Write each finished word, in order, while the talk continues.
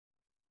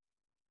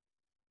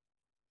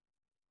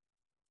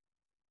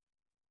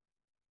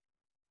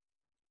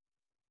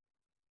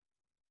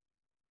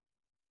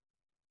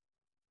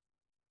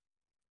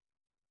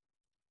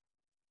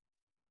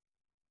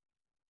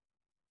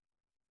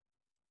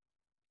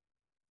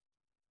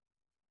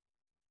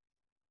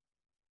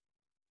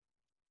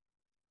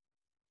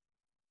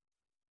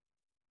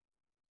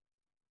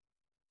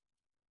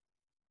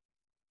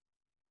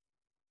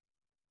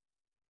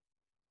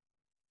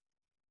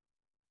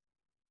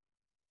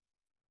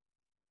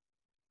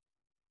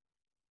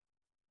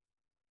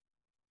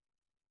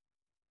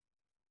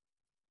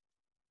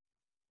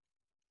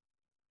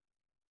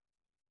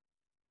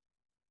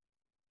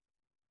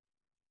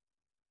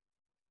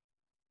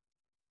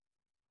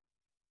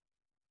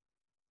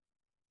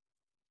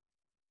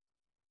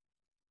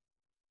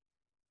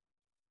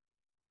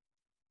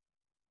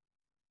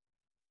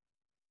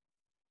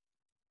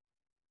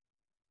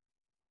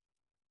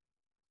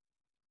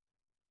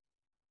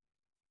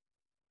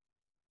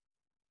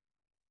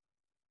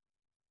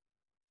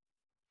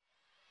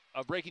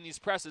of breaking these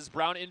presses.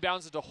 Brown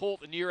inbounds it to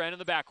Holt, the near end in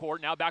the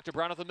backcourt. Now back to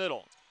Brown at the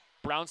middle.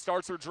 Brown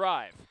starts her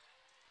drive.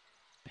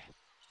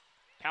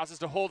 Passes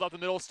to Holt up the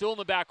middle, still in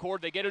the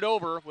backcourt. They get it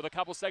over with a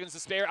couple seconds to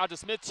spare. Out to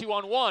Smith,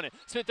 2-on-1.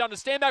 Smith down to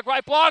Stanback,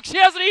 right block. She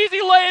has an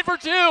easy lay-in for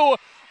 2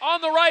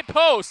 on the right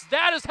post.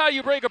 That is how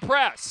you break a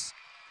press.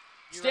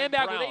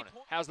 Stanback with 8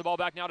 points. Has the ball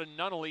back now to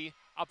Nunnally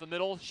up the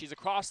middle. She's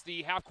across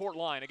the half-court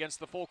line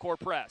against the full-court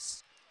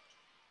press.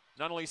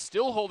 Nunnally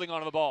still holding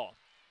onto the ball.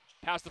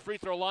 Past the free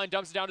throw line,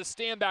 dumps it down to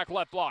Stanback,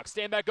 left block.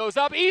 Stanback goes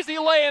up, easy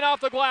lay-in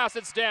off the glass.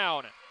 It's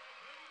down.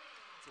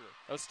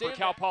 For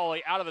Cal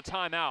Poly out of the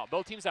timeout.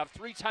 Both teams have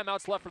 3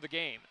 timeouts left for the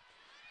game.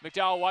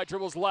 McDowell White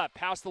dribbles left,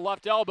 past the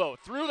left elbow,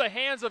 through the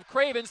hands of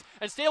Cravens,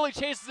 and Staley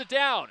chases it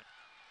down.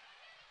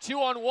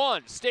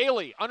 2-on-1.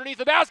 Staley underneath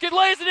the basket,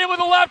 lays it in with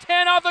the left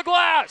hand off the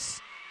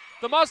glass.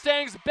 The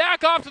Mustangs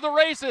back off to the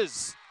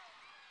races.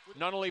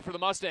 Nunnally for the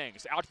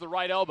Mustangs, out to the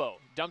right elbow,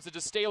 dumps it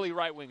to Staley,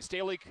 right wing.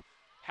 Staley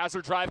has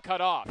her drive cut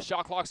off.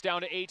 Shot clock's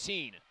down to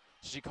 18.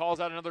 She calls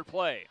out another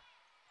play.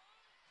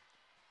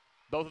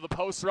 Both of the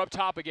posts are up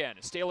top again.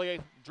 Staley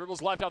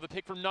dribbles left out the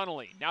pick from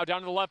Nunnally. Now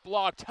down to the left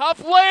block.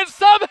 Tough lay, and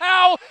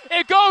somehow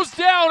it goes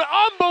down.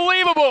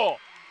 Unbelievable.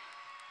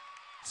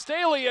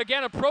 Staley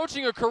again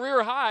approaching a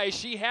career high.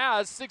 She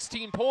has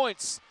 16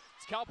 points.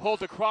 Cal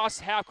Holt across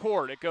half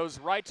court. It goes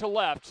right to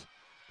left.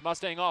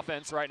 Mustang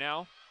offense right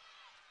now.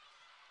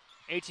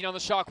 18 on the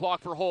shot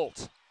clock for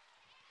Holt.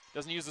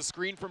 Doesn't use the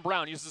screen from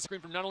Brown. Uses the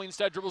screen from Nunnally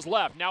instead. Dribbles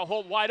left. Now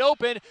Holt wide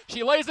open.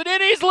 She lays it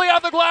in easily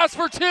off the glass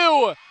for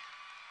 2.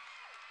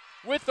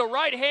 With the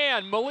right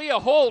hand, Malia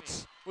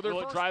Holt with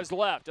her drives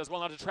left. Does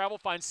well now to travel,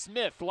 finds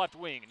Smith, left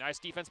wing. Nice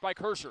defense by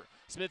Kirscher.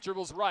 Smith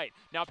dribbles right.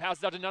 Now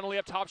passes out to Nunnally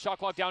up top. Shot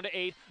clock down to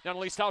 8.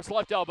 Nunnally stops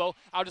left elbow.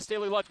 Out to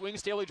Staley left wing.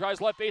 Staley drives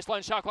left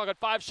baseline. Shot clock at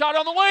 5. Shot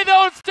on the way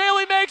though, and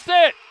Staley makes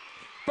it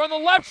from the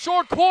left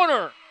short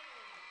corner.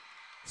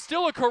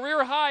 Still a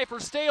career high for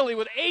Staley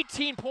with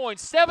 18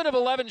 points, 7 of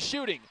 11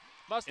 shooting.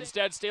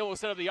 Instead, Staley will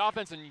set up the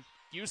offense and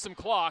use some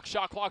clock.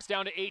 Shot clock's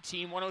down to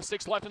 18.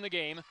 1:06 left in the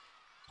game.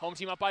 Home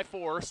team up by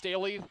 4.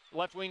 Staley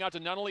left wing out to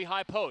Nunnally,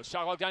 high post.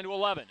 Shot clock down to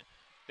 11.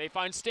 They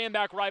find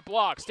Stanback, right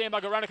block.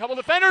 Stanback around a couple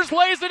defenders,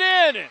 lays it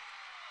in.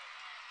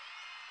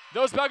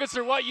 Those buckets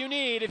are what you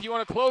need if you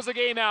want to close the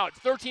game out.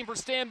 13 for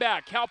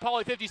Stanback. Cal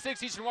Poly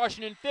 56, Eastern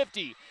Washington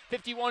 50.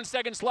 51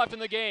 seconds left in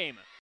the game.